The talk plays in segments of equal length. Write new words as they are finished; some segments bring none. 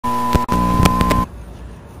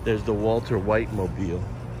There's the Walter White mobile.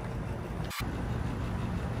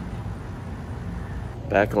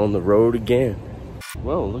 Back on the road again.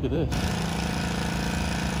 Whoa, look at this.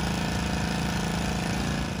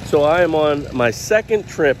 So I am on my second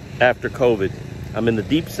trip after COVID. I'm in the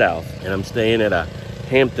Deep South and I'm staying at a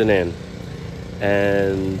Hampton Inn.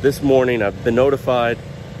 And this morning I've been notified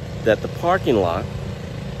that the parking lot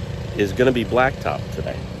is gonna be blacktop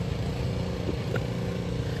today.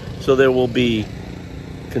 So there will be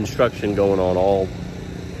construction going on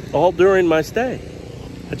all during my stay.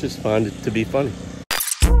 I just find it to be funny.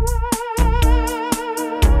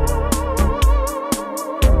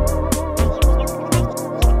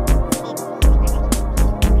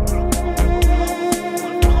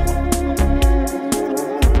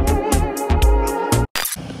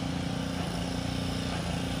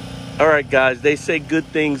 All right, guys, they say good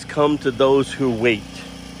things come to those who wait.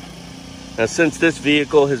 Now, since this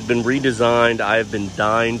vehicle has been redesigned, I have been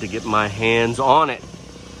dying to get my hands on it.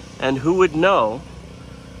 And who would know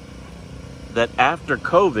that after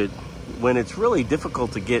COVID, when it's really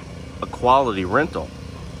difficult to get a quality rental,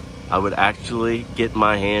 I would actually get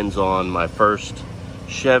my hands on my first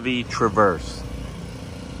Chevy Traverse.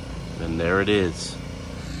 And there it is.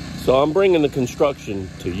 So I'm bringing the construction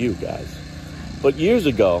to you guys. But years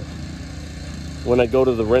ago, when I go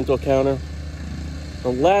to the rental counter,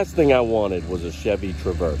 the last thing I wanted was a Chevy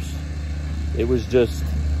Traverse. It was just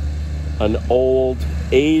an old,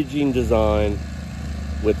 aging design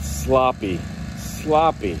with sloppy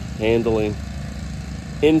handling,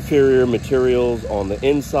 inferior materials on the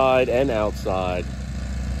inside and outside.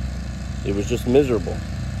 It was just miserable.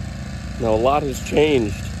 Now, a lot has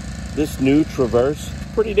changed. This new Traverse,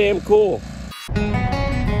 pretty damn cool.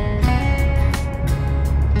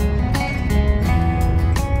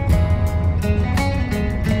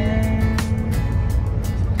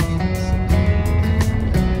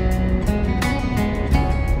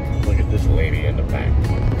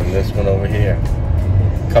 This one over here,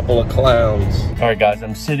 couple of clowns. All right, guys,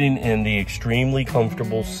 I'm sitting in the extremely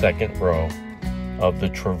comfortable second row of the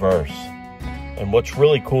Traverse. And what's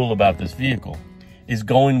really cool about this vehicle is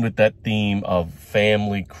going with that theme of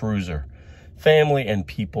family cruiser, family and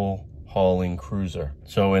people hauling cruiser.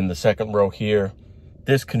 So in the second row here,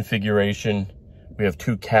 this configuration, we have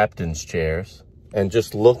two captain's chairs. And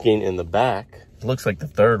just looking in the back, it looks like the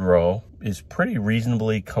third row is pretty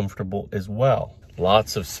reasonably comfortable as well.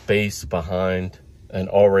 Lots of space behind an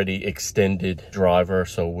already extended driver.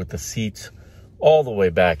 So with the seats all the way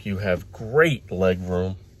back, you have great leg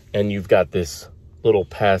room. And you've got this little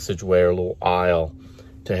passageway or little aisle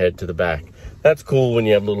to head to the back. That's cool when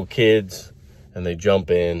you have little kids and they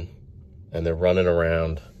jump in and they're running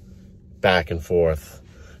around back and forth.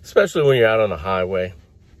 Especially when you're out on the highway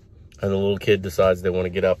and the little kid decides they want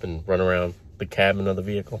to get up and run around the cabin of the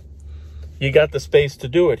vehicle. You got the space to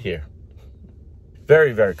do it here.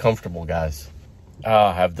 Very, very comfortable, guys.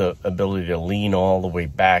 I have the ability to lean all the way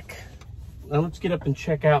back. Now let's get up and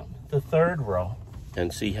check out the third row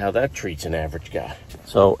and see how that treats an average guy.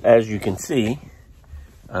 So as you can see,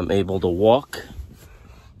 I'm able to walk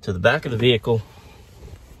to the back of the vehicle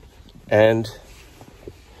and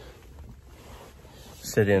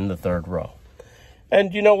sit in the third row.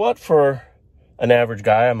 And you know what? For an average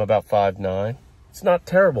guy, I'm about 5'9". It's not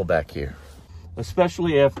terrible back here.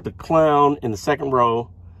 Especially if the clown in the second row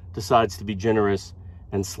decides to be generous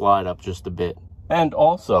and slide up just a bit. And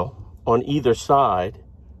also, on either side,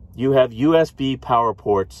 you have USB power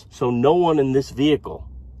ports, so no one in this vehicle,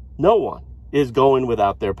 no one is going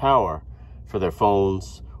without their power for their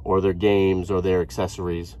phones or their games or their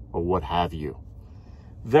accessories or what have you.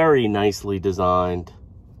 Very nicely designed.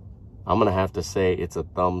 I'm gonna have to say it's a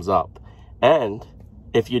thumbs up. And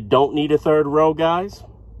if you don't need a third row, guys,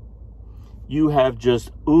 you have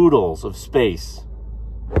just oodles of space.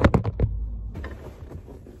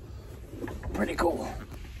 Pretty cool.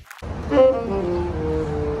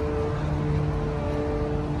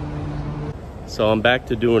 So I'm back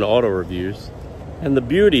to doing auto reviews. And the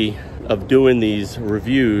beauty of doing these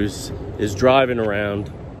reviews is driving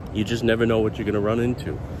around. You just never know what you're gonna run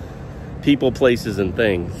into. People, places, and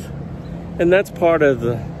things. And that's part of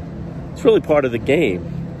it's really part of the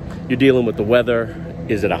game. You're dealing with the weather.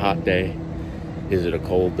 Is it a hot day? Is it a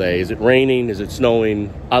cold day? Is it raining? Is it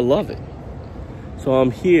snowing? I love it. So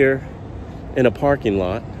I'm here in a parking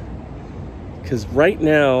lot because right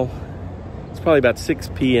now it's probably about 6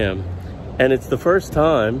 p.m. and it's the first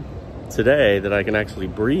time today that I can actually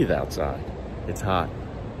breathe outside. It's hot.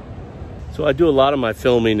 So I do a lot of my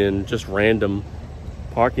filming in just random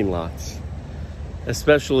parking lots,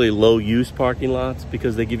 especially low use parking lots,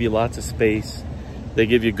 because they give you lots of space. They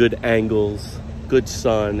give you good angles, good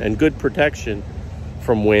sun, and good protection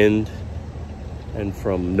from wind and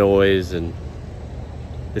from noise. And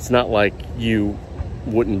it's not like you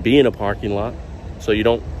wouldn't be in a parking lot, so you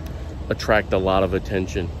don't attract a lot of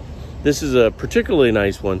attention. This is a particularly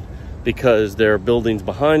nice one because there are buildings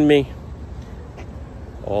behind me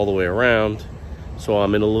all the way around, so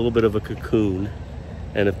I'm in a little bit of a cocoon,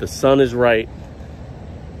 and if the sun is right,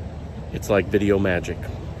 it's like video magic.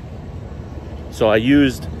 So I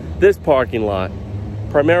used this parking lot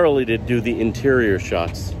primarily to do the interior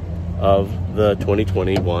shots of the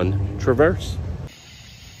 2021 Traverse.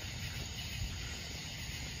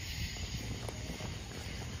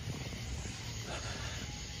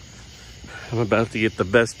 I'm about to get the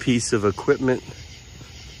best piece of equipment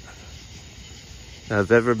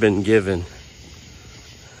I've ever been given.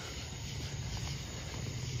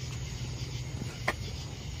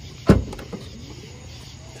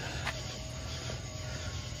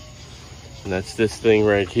 And that's this thing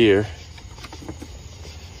right here.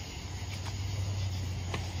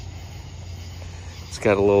 It's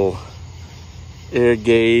got a little air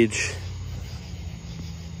gauge,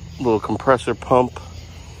 little compressor pump.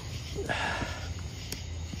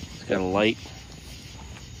 It's got a light.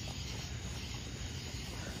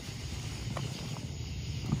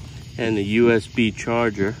 And a USB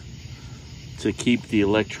charger to keep the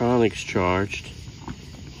electronics charged.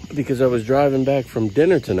 Because I was driving back from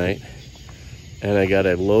dinner tonight and I got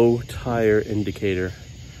a low tire indicator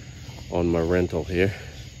on my rental here.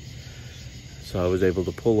 So I was able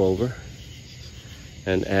to pull over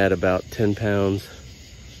and add about 10 pounds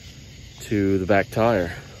to the back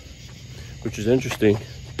tire, which is interesting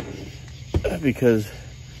because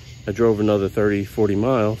I drove another 30, 40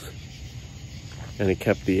 miles and it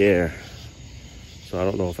kept the air. So I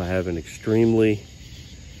don't know if I have an extremely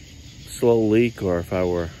slow leak or if I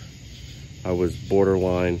was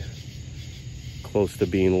borderline close to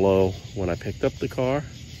being low when I picked up the car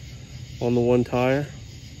on the one tire.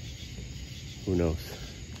 Who knows?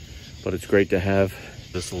 But it's great to have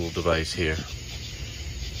this little device here.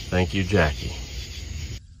 Thank you, Jackie.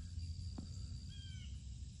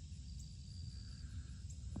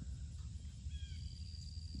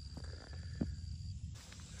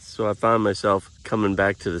 So I find myself coming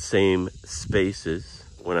back to the same spaces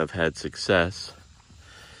when I've had success.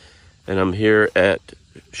 And I'm here at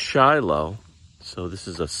Shiloh. So this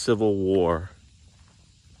is a Civil War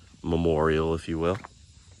memorial, if you will.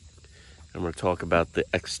 I'm going to talk about the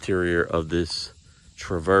exterior of this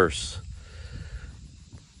Traverse.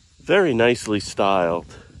 Very nicely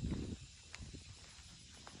styled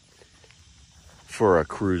for a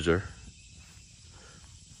cruiser.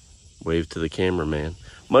 Wave to the cameraman.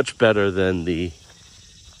 Much better than the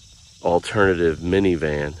alternative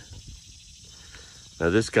minivan. Now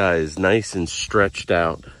this guy is nice and stretched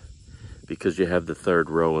out because you have the third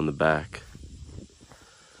row in the back.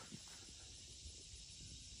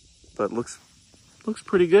 But looks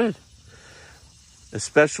pretty good.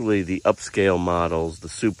 Especially the upscale models, the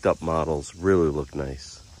souped up models really look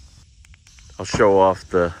nice. I'll show off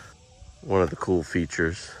one of the cool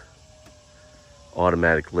features.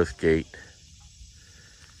 Automatic lift gate.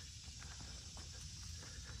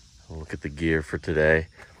 Look at the gear for today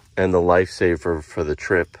and the lifesaver for the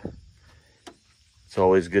trip. It's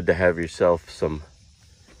always good to have yourself some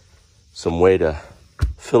way to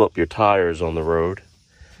fill up your tires on the road.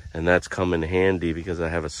 And that's come in handy because I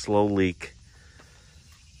have a slow leak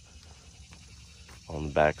on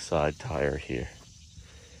the backside tire here.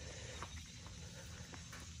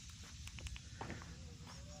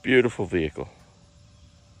 Beautiful vehicle.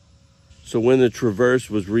 So when the Traverse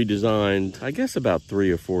was redesigned, I guess about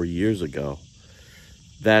 3 or 4 years ago,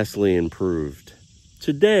 vastly improved.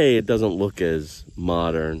 Today, it doesn't look as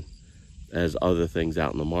modern as other things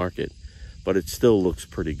out in the market, but it still looks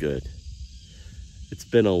pretty good. It's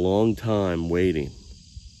been a long time waiting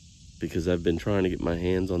because I've been trying to get my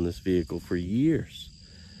hands on this vehicle for years.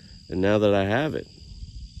 And now that I have it,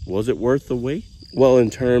 was it worth the wait? Well, in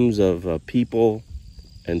terms of people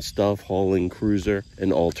and stuff hauling cruiser,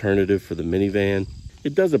 an alternative for the minivan,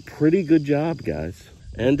 it does a pretty good job, guys.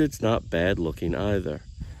 And it's not bad looking either.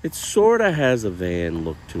 It sort of has a van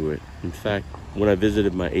look to it. In fact, when I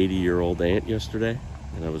visited my 80-year-old aunt yesterday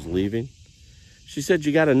and I was leaving, she said,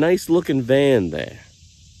 "You got a nice looking van there."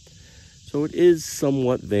 So it is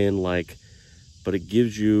somewhat van-like, but it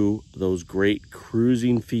gives you those great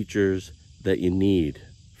cruising features that you need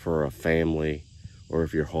for a family or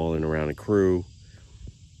if you're hauling around a crew.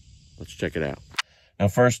 Let's check it out. Now,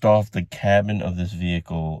 first off, the cabin of this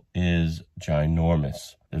vehicle is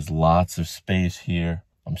ginormous. There's lots of space here.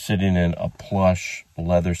 I'm sitting in a plush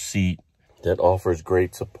leather seat that offers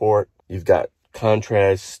great support. You've got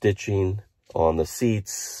contrast stitching on the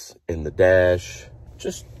seats, in the dash,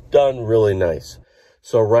 just done really nice.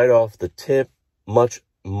 So right off the tip, much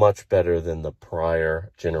better than the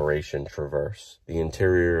prior generation Traverse. The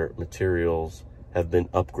interior materials have been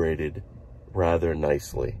upgraded rather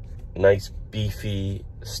nicely. Nice beefy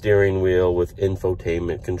steering wheel with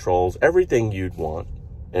infotainment controls, everything you'd want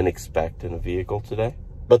and expect in a vehicle today.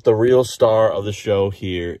 But the real star of the show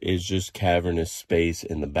here is just cavernous space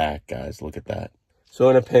in the back, guys. Look at that. So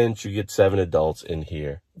in a pinch, you get 7 adults in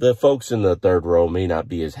here. The folks in the third row may not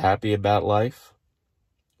be as happy about life,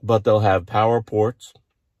 but they'll have power ports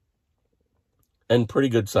and pretty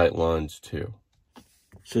good sight lines too.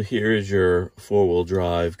 So here is your 4-wheel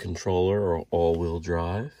drive controller or all-wheel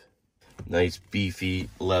drive. Nice beefy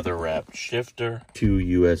leather wrapped shifter. 2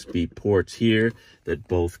 USB ports here that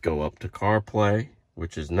both go up to CarPlay,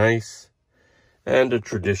 which is nice. And a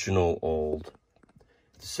traditional old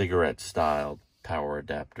cigarette styled power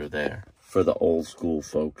adapter there for the old school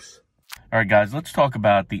folks. All right, guys, let's talk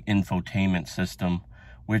about the infotainment system,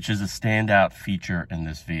 which is a standout feature in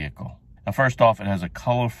this vehicle. Now, first off, it has a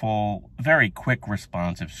colorful, very quick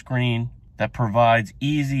responsive screen that provides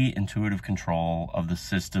easy, intuitive control of the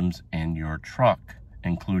systems in your truck,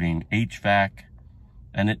 including HVAC,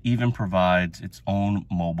 and it even provides its own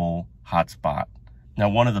mobile hotspot. Now,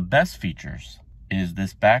 one of the best features is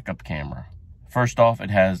this backup camera. First off, it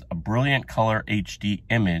has a brilliant color HD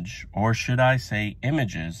image, or should I say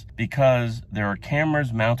images, because there are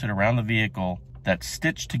cameras mounted around the vehicle that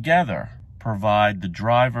stitched together provide the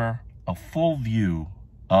driver a full view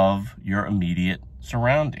of your immediate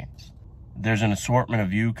surroundings. There's an assortment of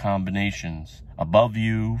view combinations: above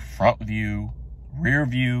view, front view, rear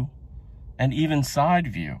view, and even side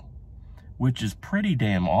view, which is pretty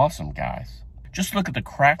damn awesome, guys. Just look at the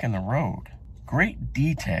crack in the road. Great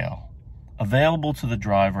detail available to the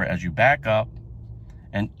driver as you back up,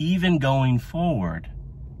 and even going forward,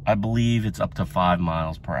 I believe it's up to 5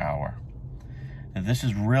 miles per hour. Now, this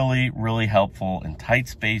is really helpful in tight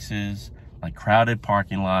spaces like crowded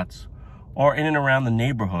parking lots or in and around the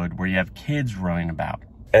neighborhood where you have kids running about.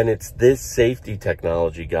 And it's this safety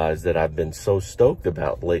technology, guys, that I've been so stoked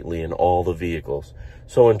about lately in all the vehicles.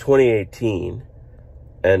 So in 2018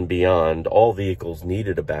 and beyond, all vehicles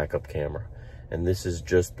needed a backup camera. And this is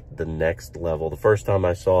just the next level. The first time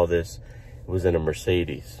I saw this, it was in a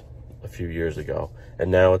Mercedes a few years ago. And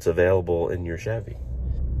now it's available in your Chevy.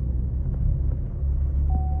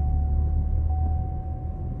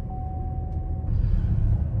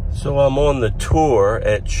 So I'm on the tour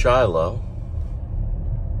at Shiloh,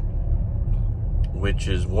 which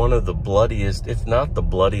is one of the bloodiest, if not the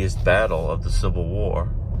bloodiest battle of the Civil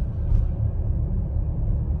War.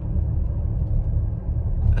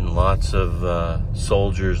 And lots of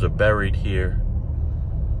soldiers are buried here.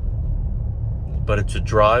 But it's a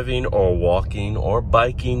driving or walking or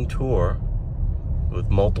biking tour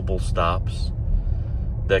with multiple stops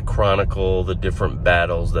that chronicle the different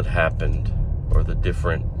battles that happened, or the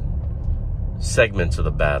different segments of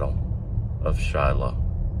the Battle of Shiloh.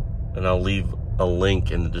 And I'll leave a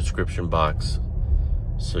link in the description box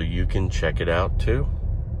so you can check it out too.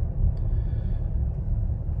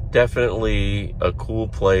 Definitely a cool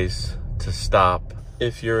place to stop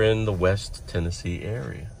if you're in the West Tennessee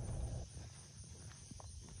area.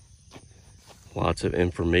 Lots of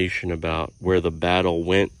information about where the battle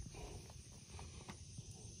went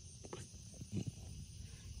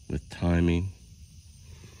with timing.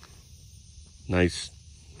 Nice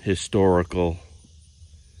historical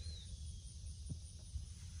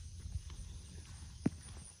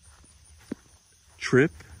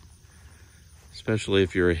trip, especially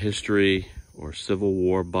if you're a history or Civil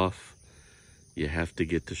War buff. You have to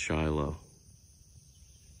get to Shiloh.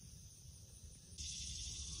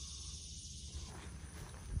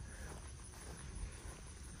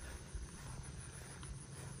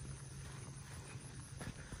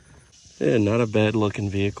 Yeah, not a bad looking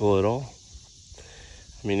vehicle at all.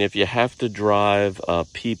 I mean, if you have to drive a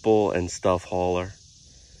people and stuff hauler,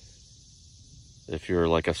 if you're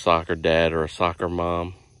like a soccer dad or a soccer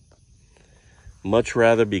mom, much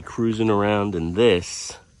rather be cruising around in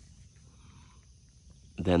this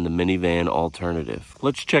than the minivan alternative.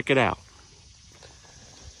 Let's check it out.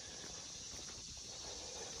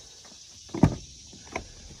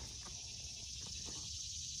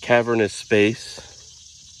 Cavernous space.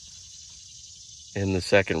 In the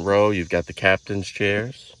second row, you've got the captain's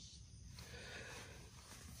chairs.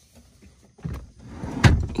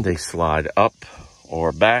 They slide up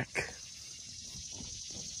or back.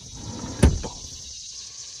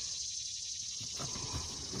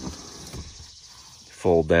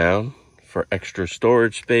 Fold down for extra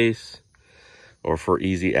storage space. or for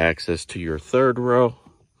easy access to your third row.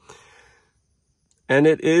 And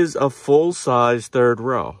it is a full-size third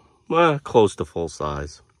row. Well, close to full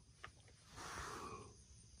size.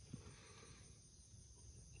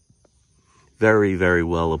 Very, very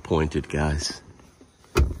well appointed, guys.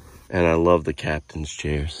 And I love the captain's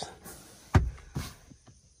chairs.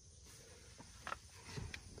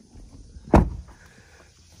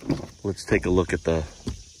 Let's take a look at the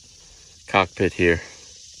cockpit here.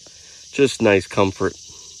 Just nice comfort.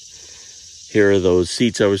 Here are those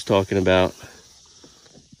seats I was talking about,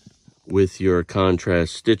 with your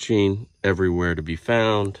contrast stitching everywhere to be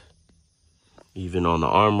found, even on the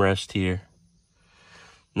armrest here.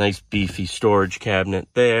 Nice beefy storage cabinet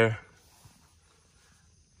there.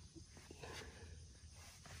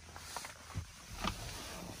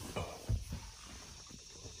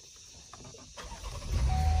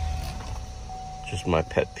 Just my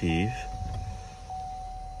pet peeve.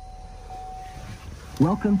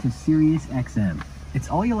 Welcome to Sirius XM. It's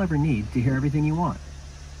all you'll ever need to hear everything you want.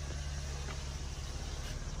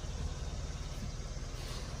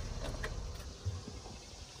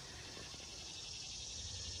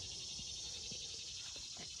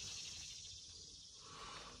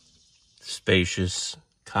 Spacious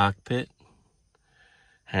cockpit.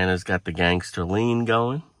 Hannah's got the gangster lean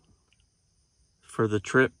going for the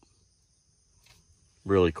trip.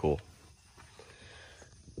 Really cool.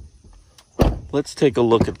 Let's take a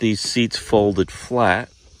look at these seats folded flat.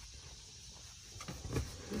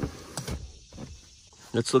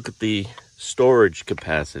 Let's look at the storage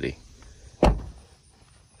capacity,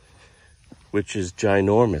 which is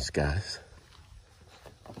ginormous, guys.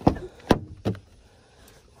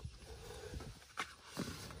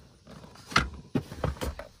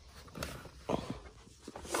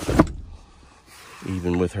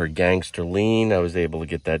 Even with her gangster lean, I was able to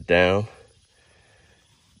get that down.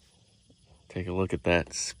 Take a look at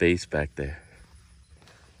that space back there.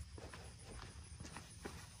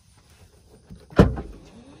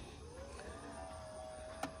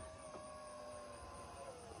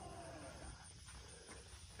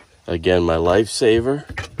 Again, my lifesaver.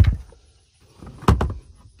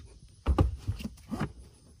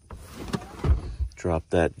 Drop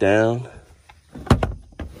that down.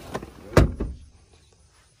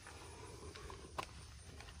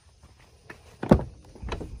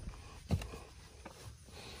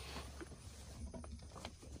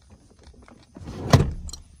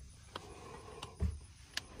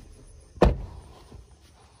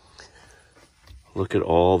 Look at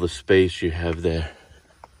all the space you have there.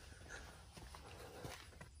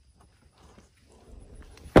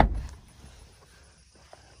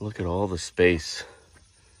 Look at all the space.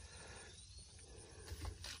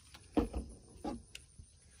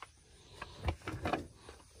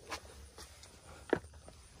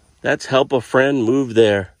 That's help a friend move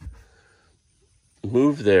their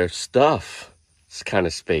stuff. This kind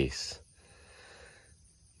of space.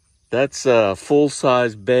 That's a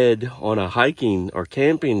full-size bed on a hiking or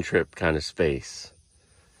camping trip kind of space.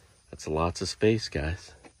 That's lots of space,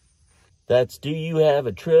 guys. That's do you have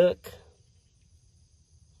a truck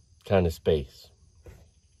kind of space.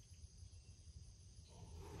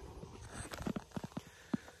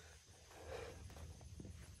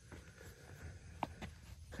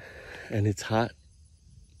 And it's hot.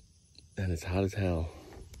 And it's hot as hell.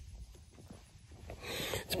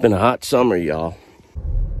 It's been a hot summer, y'all.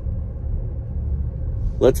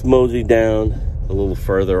 Let's mosey down a little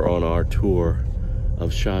further on our tour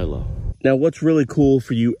of Shiloh. Now, what's really cool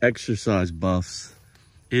for you exercise buffs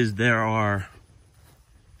is there are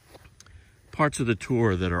parts of the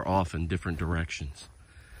tour that are off in different directions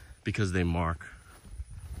because they mark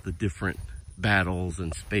the different battles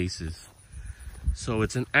and spaces. So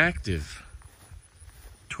it's an active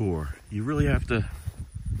tour. You really have to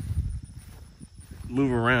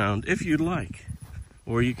move around if you'd like,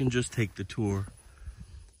 or you can just take the tour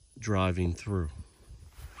driving through.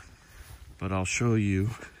 But I'll show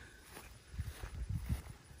you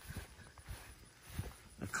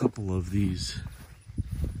a couple of these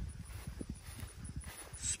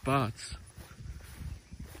spots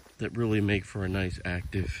that really make for a nice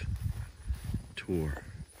active tour.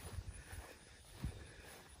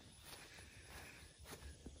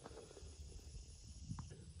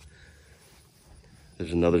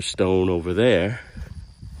 There's another stone over there.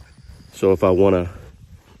 So if I want to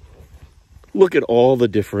look at all the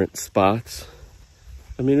different spots,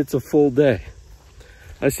 I mean, it's a full day.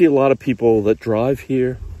 I see a lot of people that drive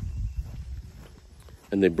here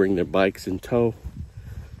and they bring their bikes in tow.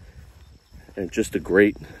 And just a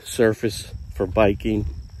great surface for biking.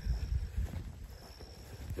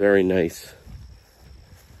 Very nice.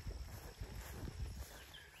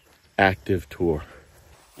 active tour.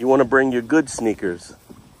 You want to bring your good sneakers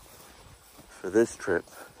for this trip.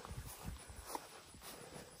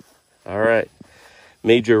 All right.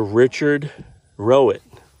 Major Richard Rowett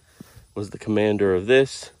was the commander of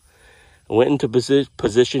this. I went into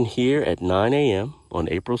position here at 9 a.m. on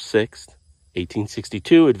April 6th,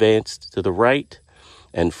 1862, advanced to the right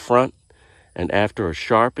and front, and after a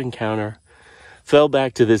sharp encounter, fell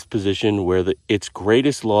back to this position where its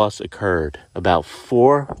greatest loss occurred. About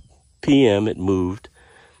 4 p.m. it moved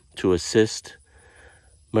to assist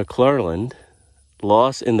McClelland.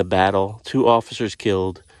 Loss in the battle, 2 officers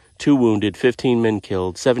killed, 2 wounded, 15 men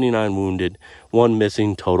killed, 79 wounded, 1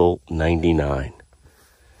 missing, total 99.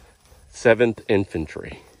 7th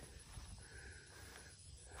Infantry.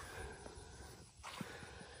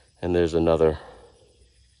 And there's another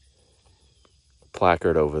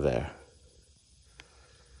placard over there.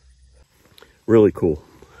 Really cool.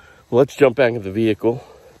 Well, let's jump back in the vehicle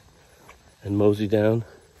and mosey down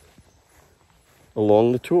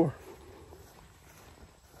along the tour.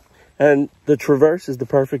 And the Traverse is the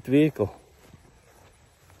perfect vehicle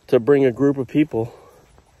to bring a group of people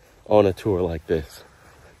on a tour like this.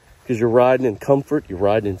 Because you're riding in comfort, you're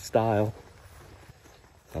riding in style.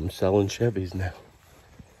 I'm selling Chevys now.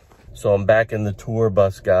 So I'm back in the tour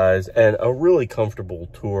bus, guys, and a really comfortable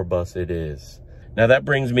tour bus it is. Now that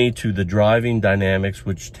brings me to the driving dynamics,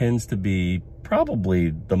 which tends to be probably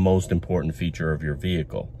the most important feature of your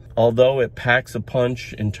vehicle. Although it packs a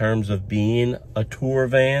punch in terms of being a tour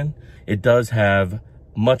van, it does have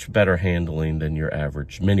much better handling than your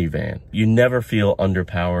average minivan. You never feel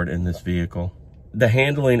underpowered in this vehicle. The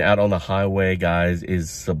handling out on the highway, guys, is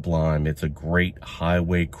sublime. It's a great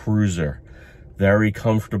highway cruiser. Very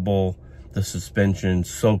comfortable. The suspension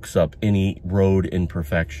soaks up any road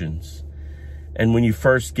imperfections. And when you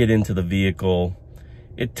first get into the vehicle,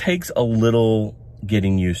 it takes a little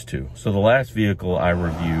getting used to. So the last vehicle I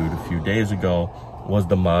reviewed a few days ago was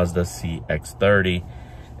the Mazda CX-30.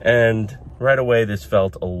 And right away, this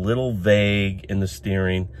felt a little vague in the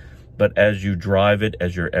steering. But as you drive it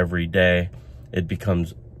as your everyday, it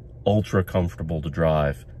becomes ultra comfortable to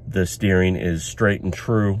drive. The steering is straight and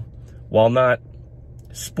true. While not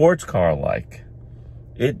sports car-like,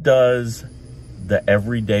 it does the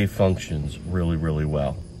everyday functions really, really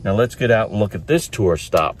well. Now let's get out and look at this tour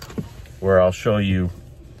stop where I'll show you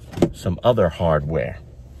some other hardware.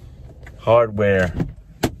 Hardware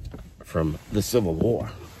from the Civil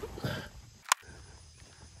War.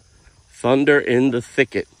 Thunder in the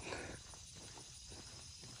thicket.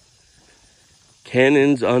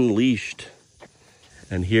 Cannons unleashed.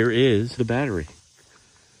 And here is the battery.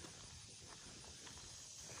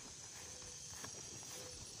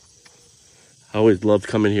 I always loved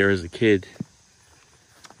coming here as a kid,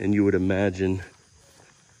 and you would imagine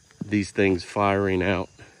these things firing out.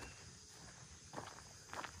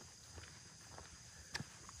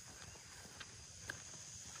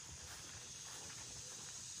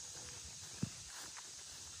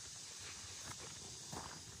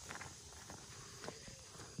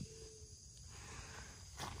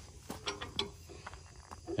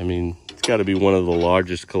 I mean, it's got to be one of the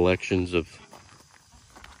largest collections of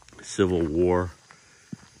Civil War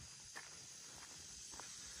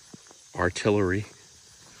artillery,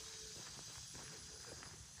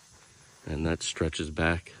 and that stretches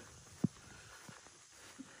back.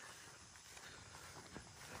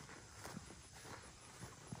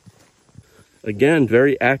 Again,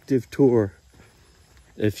 very active tour.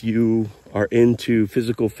 If you are into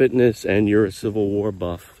physical fitness and you're a Civil War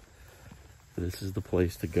buff, this is the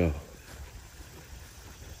place to go.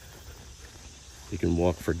 You can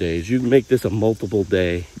walk for days. You can make this a multiple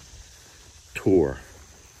day tour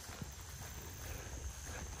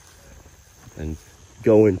and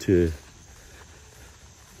go into,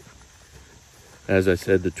 as I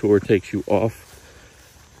said, the tour takes you off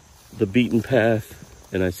the beaten path,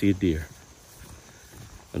 and I see a deer.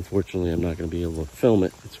 Unfortunately, I'm not going to be able to film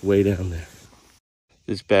it. It's way down there.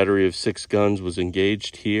 This battery of 6 guns was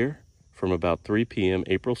engaged here from about 3 p.m.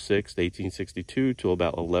 April 6th, 1862 to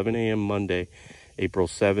about 11 a.m. Monday, April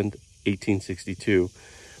 7th, 1862,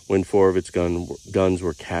 when 4 of its guns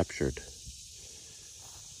were captured.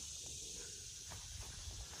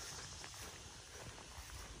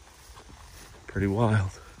 Pretty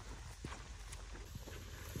wild.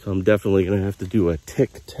 So I'm definitely going to have to do a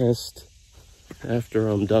tick test after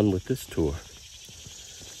I'm done with this tour.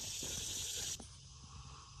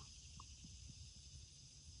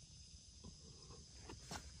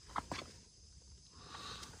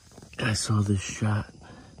 I saw this shot.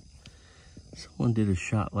 Someone did a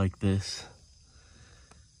shot like this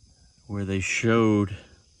where they showed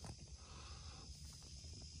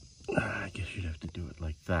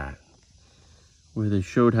that, where they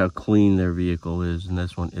showed how clean their vehicle is, and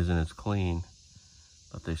this one isn't as clean.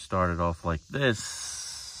 But they started off like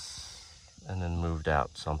this and then moved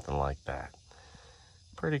out something like that.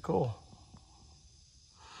 Pretty cool.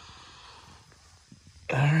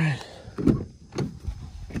 All right.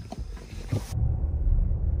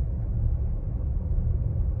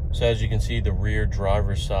 So as you can see, the rear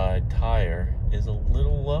driver's side tire is a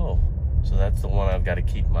little low. So that's the one I've got to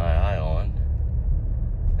keep my eye on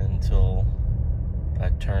until I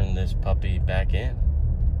turn this puppy back in.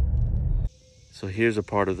 So here's a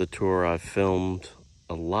part of the tour I've filmed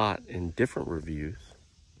a lot in different reviews.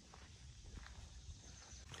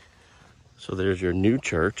 So there's your new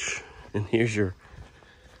church, and here's your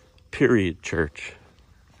period church,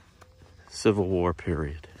 Civil War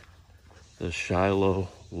period, the Shiloh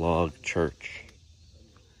Log Church.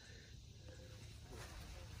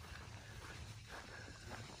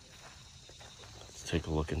 Let's take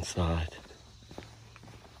a look inside.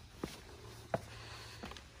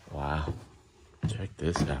 Wow, check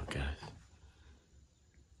this out, guys.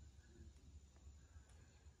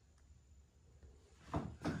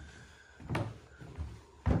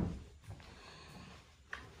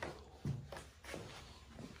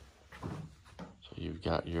 So you've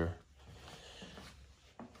got your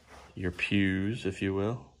pews, if you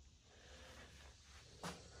will.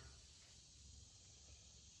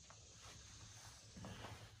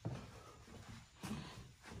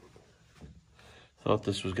 Thought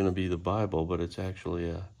this was going to be the Bible, but it's actually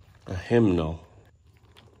a hymnal.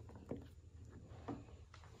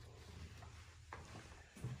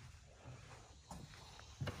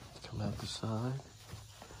 Let's come out the side.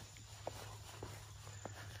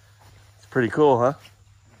 It's pretty cool, huh?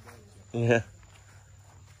 Yeah.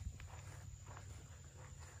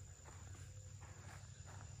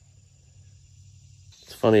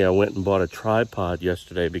 It's funny, I went and bought a tripod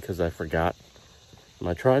yesterday because I forgot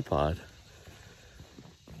my tripod.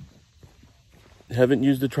 Haven't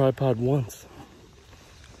used the tripod once.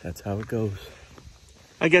 That's how it goes.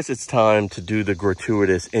 I guess it's time to do the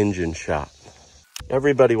gratuitous engine shot.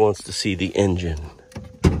 Everybody wants to see the engine.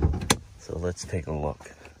 So let's take a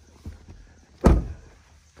look.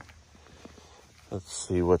 Let's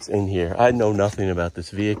see what's in here. I know nothing about this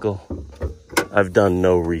vehicle. I've done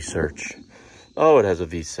no research. Oh, it has a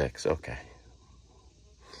V6, okay.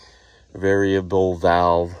 Variable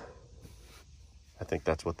valve. I think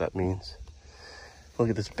that's what that means. Look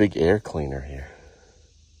at this big air cleaner here.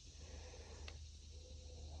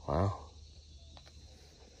 Wow.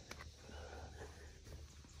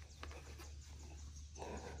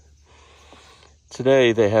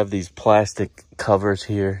 Today they have these plastic covers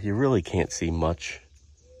here. You really can't see much.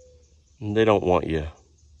 And they don't want you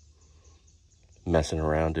messing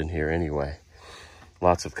around in here anyway.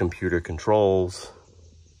 Lots of computer controls.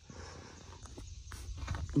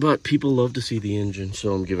 But people love to see the engine,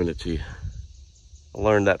 so I'm giving it to you. I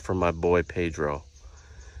learned that from my boy Pedro.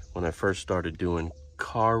 When I first started doing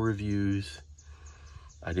car reviews,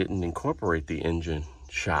 I didn't incorporate the engine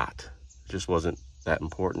shot. It just wasn't that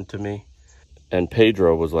important to me. And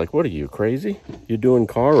Pedro was like, what are you, crazy? You're doing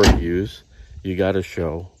car reviews, you gotta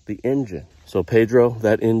show the engine. So Pedro,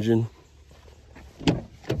 that engine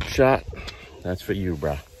shot, that's for you,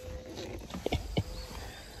 bruh.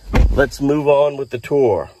 Let's move on with the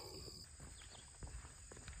tour.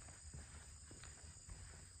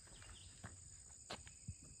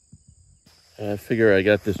 I figure I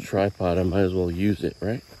got this tripod, I might as well use it,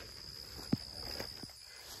 right?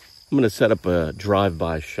 I'm gonna set up a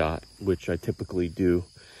drive-by shot, which I typically do.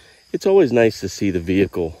 It's always nice to see the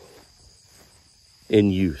vehicle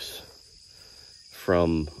in use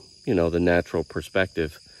from, you know, the natural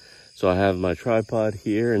perspective. So I have my tripod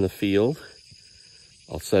here in the field.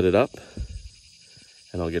 I'll set it up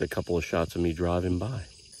and I'll get a couple of shots of me driving by.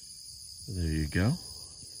 There you go.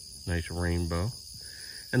 Nice rainbow.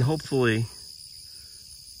 And hopefully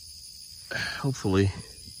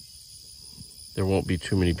there won't be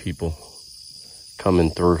too many people coming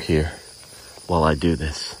through here while I do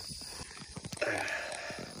this.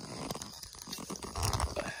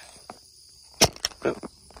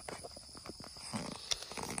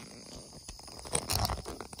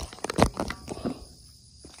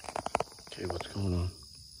 Okay, what's going on?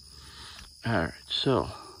 All right, so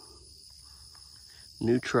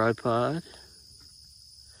new tripod.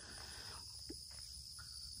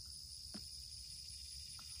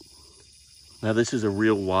 Now this is a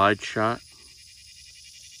real wide shot.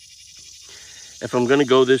 If I'm gonna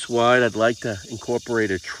go this wide, I'd like to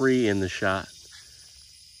incorporate a tree in the shot.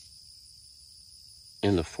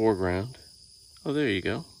 In the foreground. Oh, there you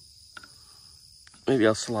go. Maybe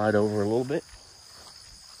I'll slide over a little bit.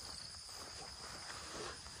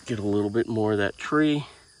 Get a little bit more of that tree.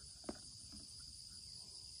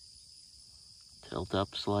 Tilt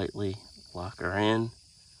up slightly, lock her in.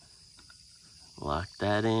 Lock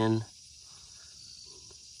that in.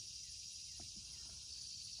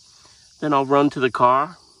 Then I'll run to the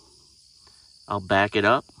car. I'll back it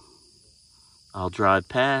up. I'll drive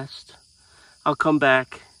past. I'll come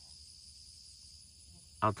back.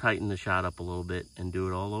 I'll tighten the shot up a little bit and do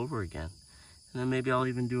it all over again. And then maybe I'll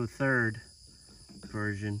even do a third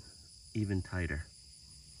version, even tighter.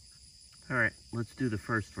 All right, let's do the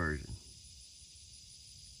first version.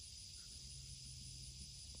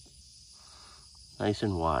 Nice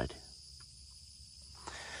and wide.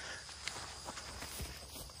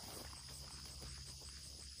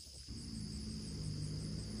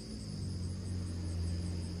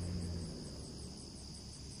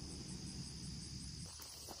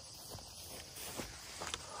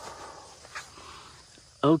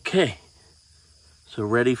 Okay, so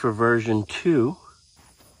ready for version 2.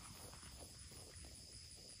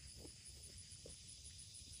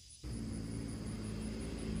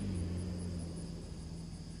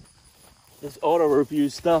 This auto review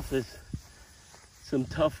stuff is some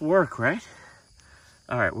tough work, right?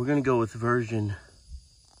 All right, we're gonna go with version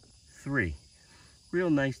 3.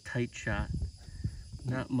 Real nice tight shot.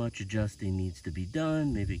 Not much adjusting needs to be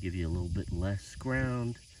done. Maybe give you a little bit less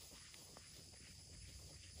ground.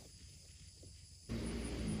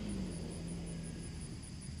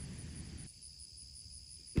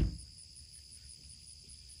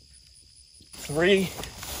 Three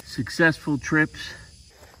successful trips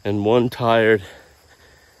and one tired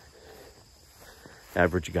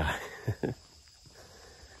average guy.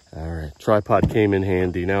 All right, tripod came in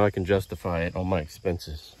handy. Now I can justify it on my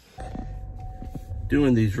expenses.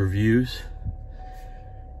 Doing these reviews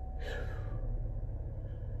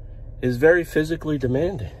is very physically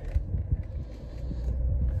demanding.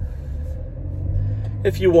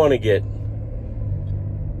 If you want to get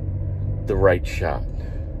the right shot,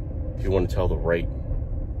 if you want to tell the right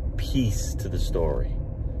piece to the story.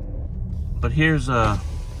 But here's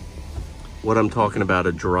what I'm talking about,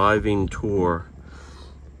 a driving tour.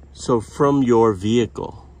 So from your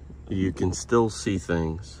vehicle, you can still see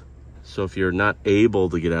things. So if you're not able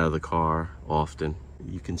to get out of the car often,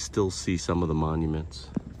 you can still see some of the monuments.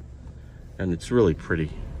 And it's really pretty,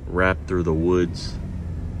 wrapped through the woods.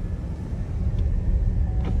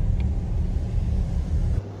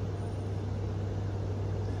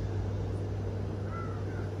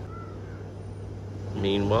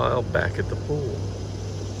 Meanwhile, back at the pool.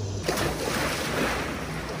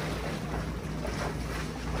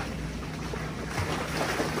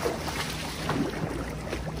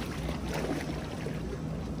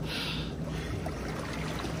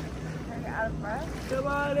 Come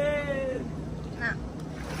on in. No.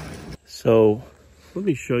 So, let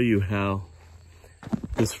me show you how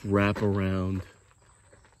this wraparound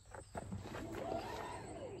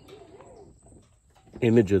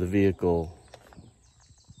image of the vehicle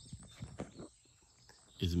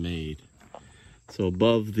is made. So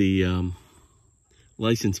above the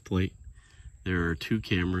license plate, there are 2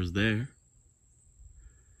 cameras there.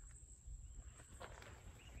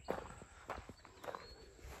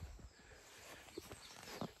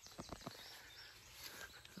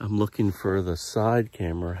 I'm looking for the side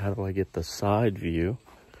camera. How do I get the side view?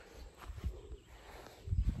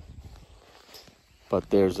 But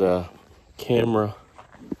there's a camera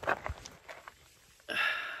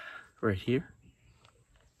right here.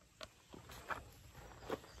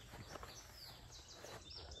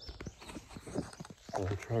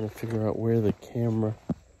 I'm trying to figure out where the camera...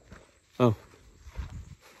 Oh,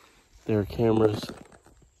 there are cameras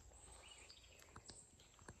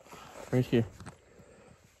right here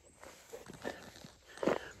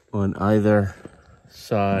on either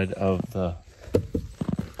side of the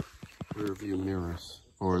rear view mirrors,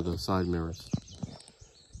 or the side mirrors.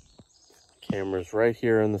 Cameras right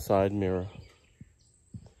here in the side mirror.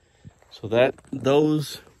 So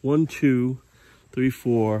those 1, 2, 3,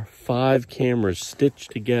 4, 5 cameras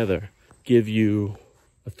stitched together give you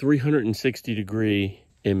a 360-degree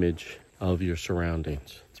image of your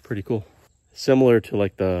surroundings. It's pretty cool. Similar to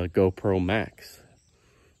like the GoPro Max,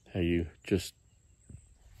 how you just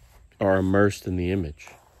are immersed in the image.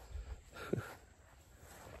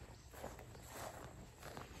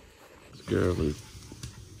 This girl is,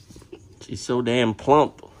 she's so damn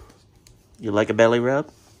plump. You like a belly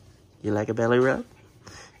rub? You like a belly rub?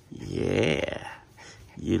 Yeah.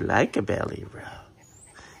 You like a belly rub.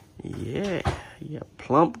 Yeah, you're a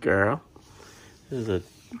plump girl. This is a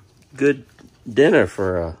good dinner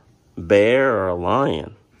for a bear or a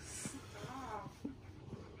lion.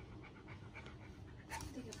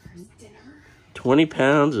 Take a 20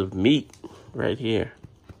 pounds of meat right here.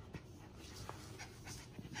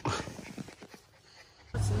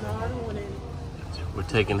 We're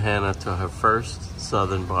taking Hannah to her first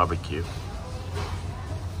Southern barbecue.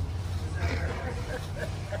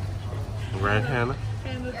 Right, Hannah?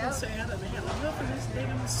 Hannah just said, I don't have enough of this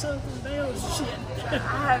damn Southern Belle shit.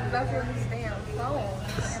 I have enough of this damn phone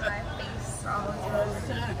in my face all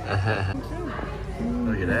the time.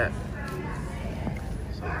 Look at that.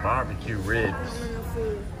 Some barbecue ribs.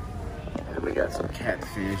 And we got some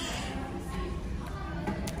catfish.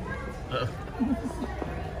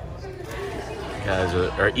 Guys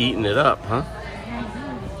are eating it up, huh?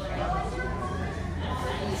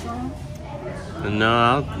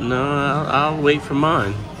 No, I'll wait for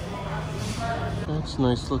mine. That's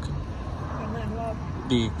nice looking.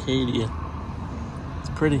 The Acadia. It's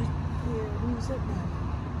pretty.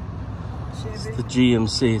 It's the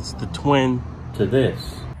GMC. It's the twin to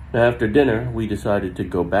this. Now after dinner, we decided to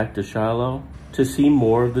go back to Shiloh to see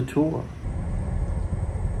more of the tour.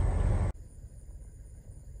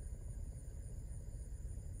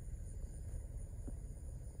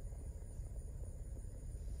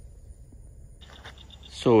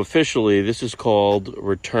 So officially, this is called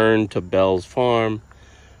Return to Belle's Farm,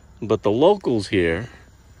 but the locals here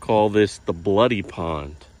call this the Bloody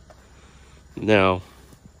Pond. Now,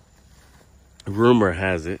 rumor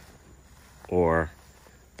has it, or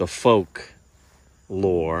the folk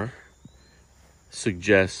lore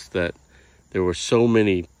suggests that there were so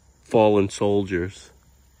many fallen soldiers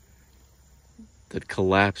that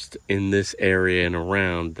collapsed in this area and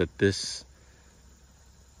around that this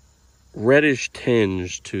reddish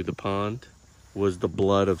tinge to the pond was the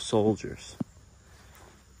blood of soldiers.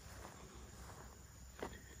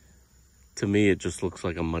 To me, it just looks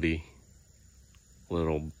like a muddy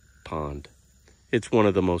little pond. It's one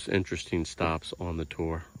of the most interesting stops on the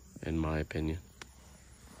tour, in my opinion.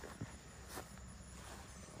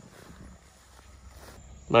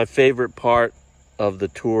 My favorite part of the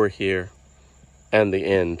tour here, and the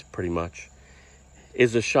end pretty much,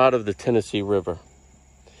 is a shot of the Tennessee River.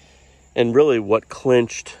 And really what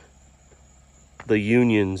clinched the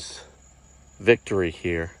Union's victory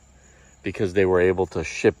here, because they were able to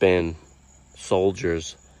ship in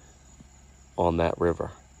soldiers on that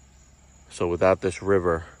river. So without this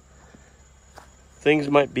river, things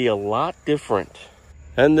might be a lot different.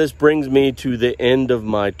 And this brings me to the end of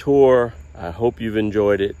my tour. I hope you've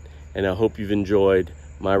enjoyed it, and I hope you've enjoyed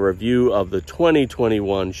my review of the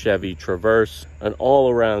 2021 Chevy Traverse, an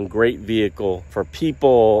all-around great vehicle for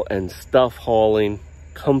people and stuff hauling,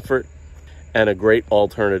 comfort, and a great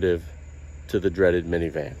alternative to the dreaded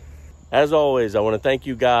minivan. As always, I want to thank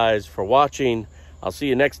you guys for watching. I'll see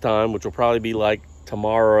you next time, which will probably be like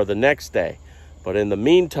tomorrow or the next day. But in the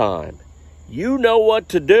meantime, you know what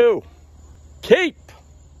to do. Keep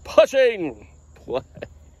pushing play.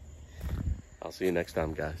 I'll see you next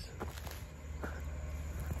time, guys.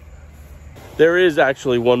 There is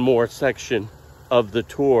actually one more section of the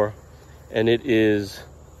tour, and it is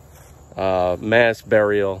a mass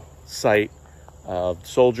burial site of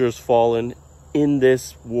soldiers fallen in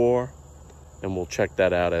this war, and we'll check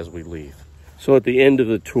that out as we leave. So at the end of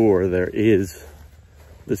the tour, there is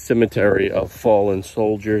the cemetery of fallen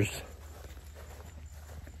soldiers.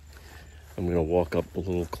 I'm gonna walk up a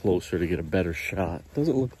little closer to get a better shot.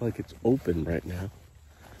 Doesn't look like it's open right now,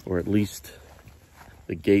 or at least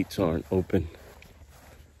the gates aren't open,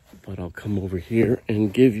 but I'll come over here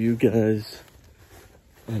and give you guys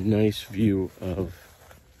a nice view of,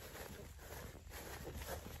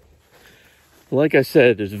 like I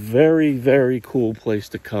said, it's a very, very cool place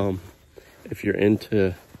to come if you're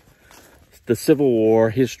into the Civil War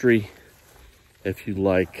history, if you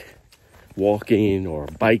like walking or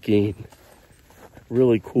biking.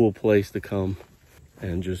 Really cool place to come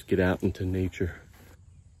and just get out into nature.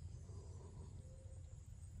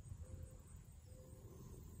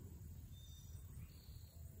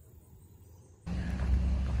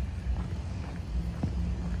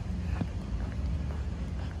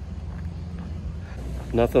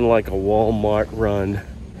 Nothing like a Walmart run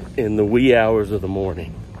in the wee hours of the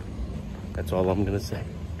morning. That's all I'm gonna say.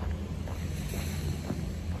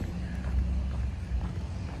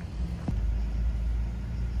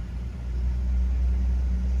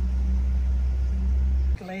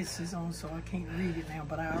 Glasses on, so I can't read it now,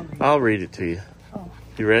 but I'll read it to you. Oh.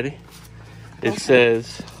 You ready? It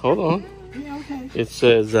says, hold on. Yeah, okay. It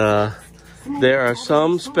says, there are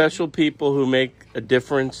some special people who make a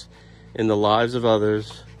difference in the lives of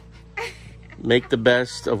others, make the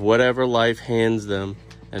best of whatever life hands them,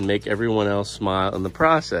 and make everyone else smile in the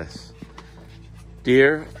process.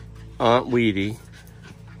 Dear Aunt Weedy,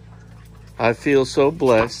 I feel so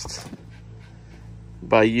blessed.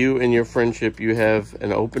 By you and your friendship, you have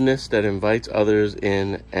an openness that invites others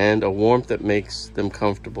in and a warmth that makes them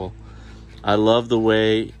comfortable. I love the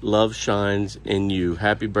way love shines in you.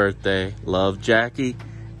 Happy birthday. Love, Jackie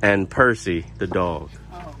and Percy, the dog.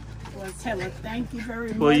 Oh, well, tell her thank you very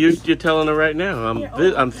much. Well, you're telling her right now.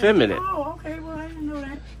 I'm feminine. Oh, okay. Well, I didn't know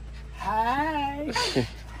that. Hi.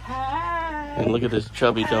 Hi. And look at this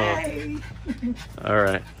chubby dog. Hi. All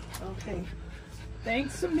right. Okay.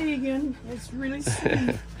 Thanks, Megan. It's really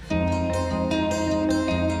sweet.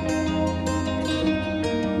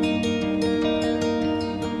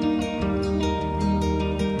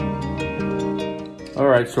 All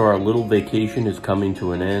right, so our little vacation is coming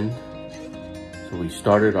to an end. So we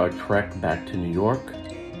started our trek back to New York.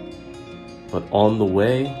 But on the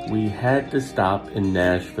way, we had to stop in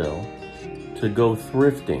Nashville to go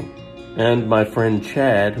thrifting. And my friend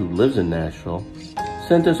Chad, who lives in Nashville,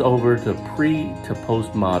 sent us over to pre to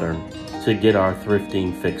postmodern to get our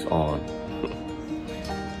thrifting fix on.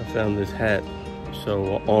 I found this hat.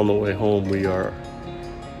 So on the way home, we are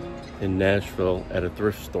in Nashville at a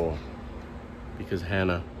thrift store because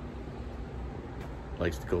Hannah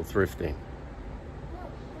likes to go thrifting.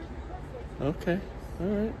 Okay, all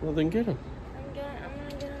right, well then get them. I'm gonna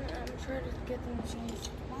get them. I'm trying to get them changed to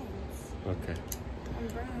clients. Okay. I'm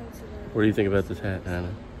bringing them to the... What do you think about this hat,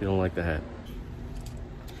 Hannah? You don't like the hat?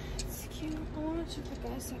 It's cute. I want to check the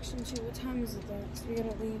guys section too. What time is it though? Because we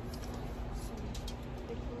gotta leave.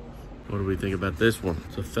 What do we think about this one?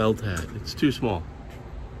 It's a felt hat. It's too small.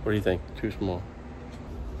 What do you think? Too small?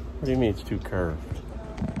 What do you mean it's too curved?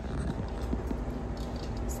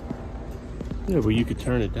 Yeah, well you could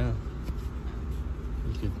turn it down.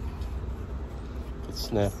 You could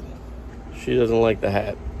snap it. She doesn't like the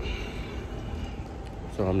hat.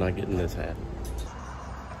 So I'm not getting this hat.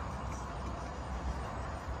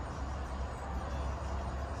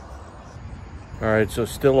 All right, so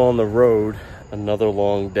still on the road, another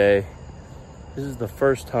long day. This is the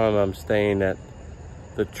first time I'm staying at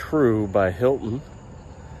the True by Hilton.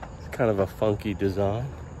 It's kind of a funky design.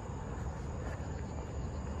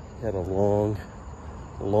 Had a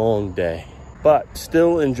long day, but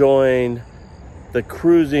still enjoying the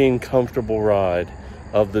cruising, comfortable ride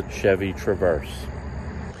of the Chevy Traverse.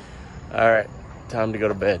 All right, time to go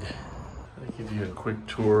to bed. I'll give you a quick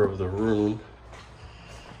tour of the room.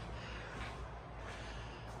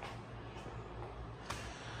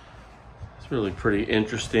 It's really pretty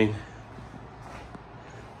interesting.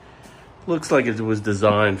 Looks like it was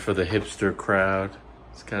designed for the hipster crowd.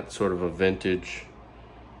 It's got sort of a vintage,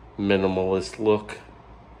 minimalist look.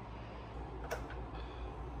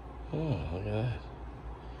 Oh, look at that.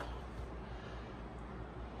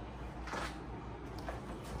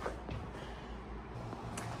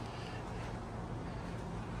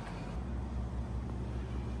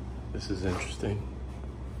 This is interesting.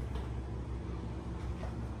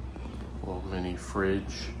 Little mini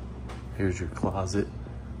fridge. Here's your closet.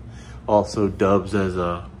 Also dubs as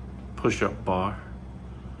a push-up bar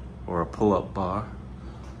or a pull-up bar.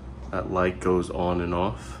 That light goes on and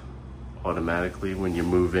off automatically when you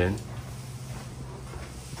move in.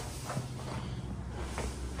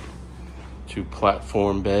 2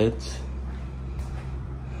 platform beds.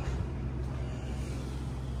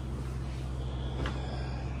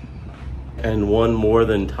 And one more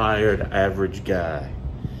than tired average guy.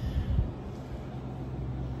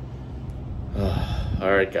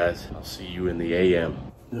 All right, guys, I'll see you in the AM.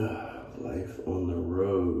 Life on the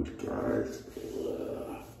road, guys.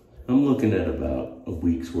 I'm looking at about a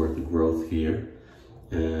week's worth of growth here.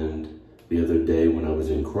 And the other day when I was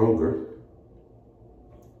in Kroger,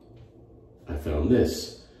 I found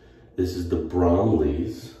this. This is the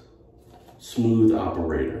Bromley's Smooth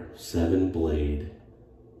Operator 7-blade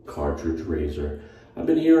cartridge razor. I've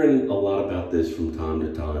been hearing a lot about this from time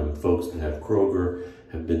to time. Folks that have Kroger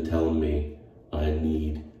have been telling me I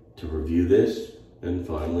need to review this, and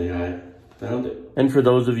finally I found it. And for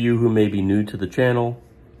those of you who may be new to the channel,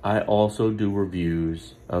 I also do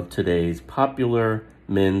reviews of today's popular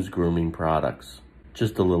men's grooming products.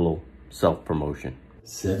 Just a little self-promotion.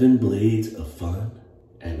 7 blades of fun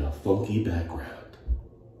and a funky background.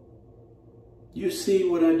 You see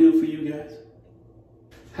what I do for you guys?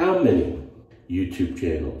 How many YouTube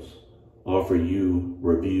channels offer you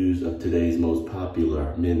reviews of today's most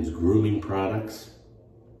popular men's grooming products,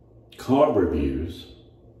 car reviews,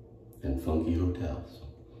 and funky hotels?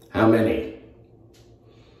 How many?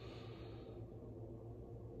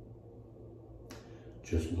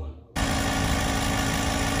 Just one.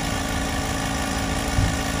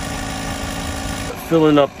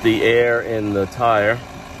 Filling up the air in the tire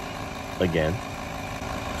again.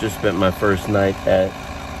 Just spent my first night at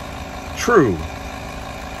True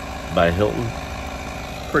by Hilton.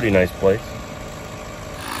 Pretty nice place.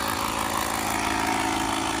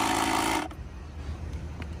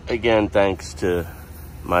 Again, thanks to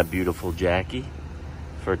my beautiful Jackie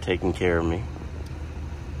for taking care of me.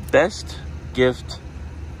 Best gift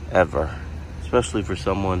ever, especially for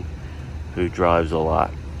someone who drives a lot.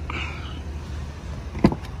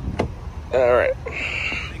 All right.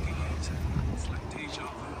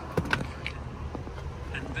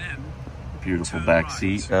 Beautiful back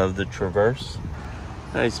seat of the Traverse.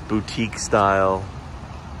 Nice boutique style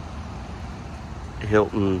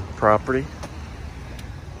Hilton property.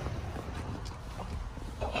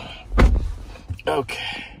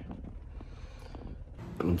 Okay.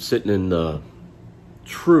 I'm sitting in the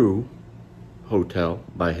True Hotel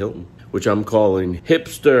by Hilton, which I'm calling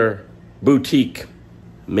Hipster Boutique,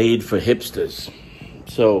 made for hipsters.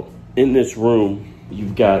 So in this room,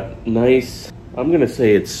 you've got nice, I'm gonna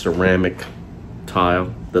say it's ceramic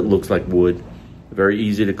tile that looks like wood. Very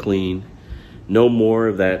easy to clean. No more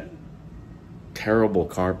of that terrible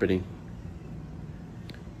carpeting.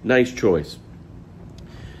 Nice choice.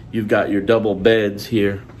 You've got your double beds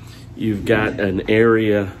here. You've got an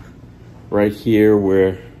area right here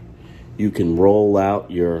where you can roll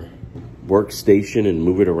out your workstation and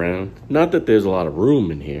move it around. Not that there's a lot of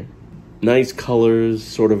room in here. Nice colors,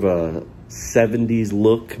 sort of a 70s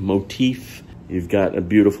look motif. You've got a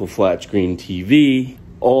beautiful flat screen TV,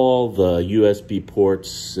 all the USB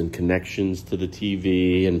ports and connections to the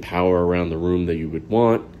TV and power around the room that you would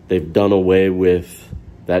want. They've done away with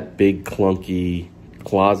that big clunky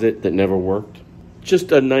closet that never worked.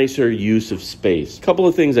 Just a nicer use of space. A couple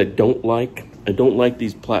of things I don't like. I don't like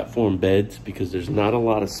these platform beds because there's not a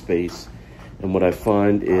lot of space. And what I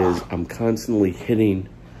find is I'm constantly hitting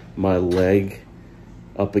my leg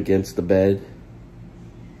up against the bed.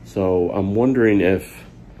 So I'm wondering if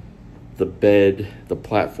the bed, the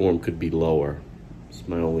platform could be lower. It's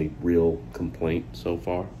my only real complaint so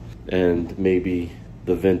far. And maybe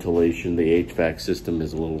the ventilation, the HVAC system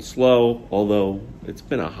is a little slow, although it's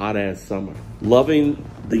been a hot ass summer. Loving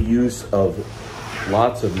the use of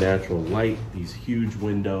lots of natural light, these huge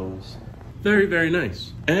windows. Very, very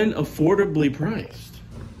nice and affordably priced.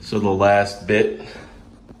 So the last bit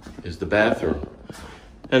is the bathroom,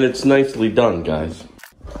 and it's nicely done, guys.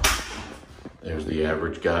 There's the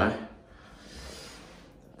average guy.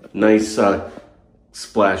 Nice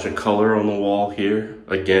splash of color on the wall here.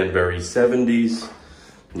 Again, very 70s.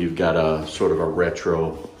 You've got a sort of a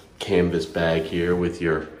retro canvas bag here with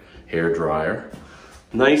your hair dryer.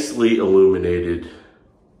 Nicely illuminated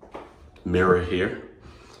mirror here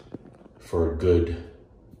for good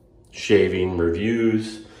shaving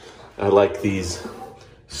reviews. I like these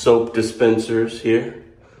soap dispensers here.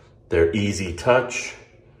 They're easy touch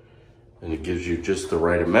and it gives you just the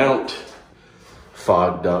right amount.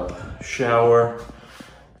 Fogged up shower,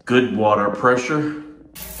 good water pressure,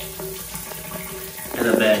 and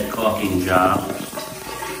a bad caulking job.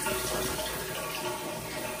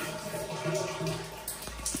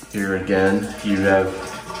 Here again, you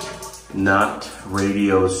have not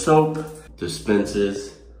radio soap,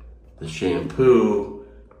 dispenses the shampoo,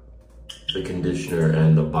 the conditioner,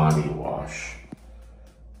 and the body wash.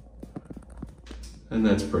 And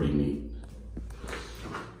that's pretty neat.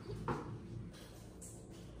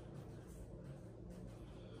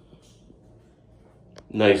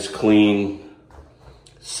 Nice clean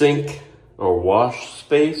sink or wash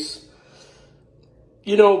space.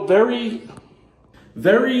 You know, very,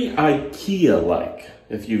 very IKEA-like.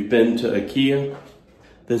 If you've been to IKEA,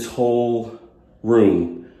 this whole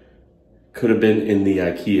room could have been in the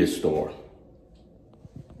IKEA store.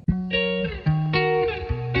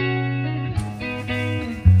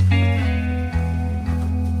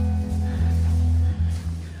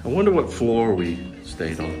 I wonder what floor we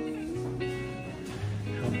stayed on.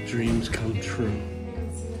 Dreams come true.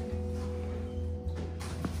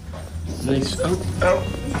 Nice,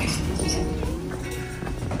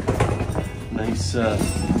 nice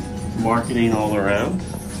marketing all around.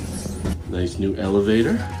 Nice new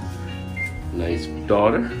elevator. Nice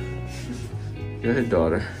daughter. Go ahead,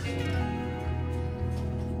 daughter.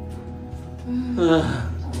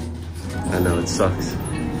 I know it sucks.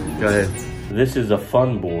 Go ahead. This is a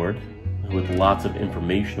fun board with lots of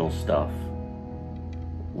informational stuff.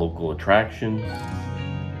 Local attractions,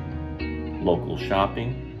 local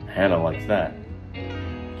shopping. Hannah likes that.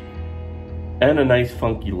 And a nice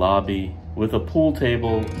funky lobby with a pool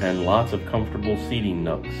table and lots of comfortable seating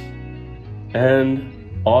nooks.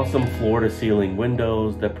 And awesome floor-to-ceiling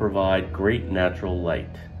windows that provide great natural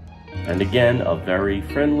light. And again, a very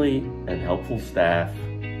friendly and helpful staff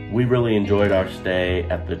We really enjoyed our stay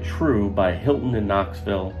at the True by Hilton in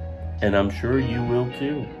Knoxville, and I'm sure you will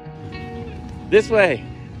too. This way.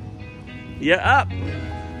 You're up.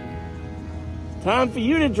 Time for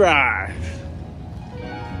you to drive.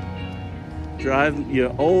 Drive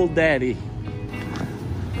your old daddy.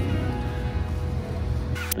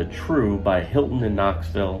 The True by Hilton in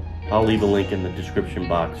Knoxville. I'll leave a link in the description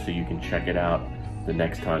box so you can check it out the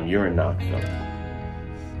next time you're in Knoxville.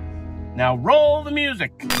 Now roll the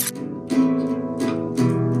music.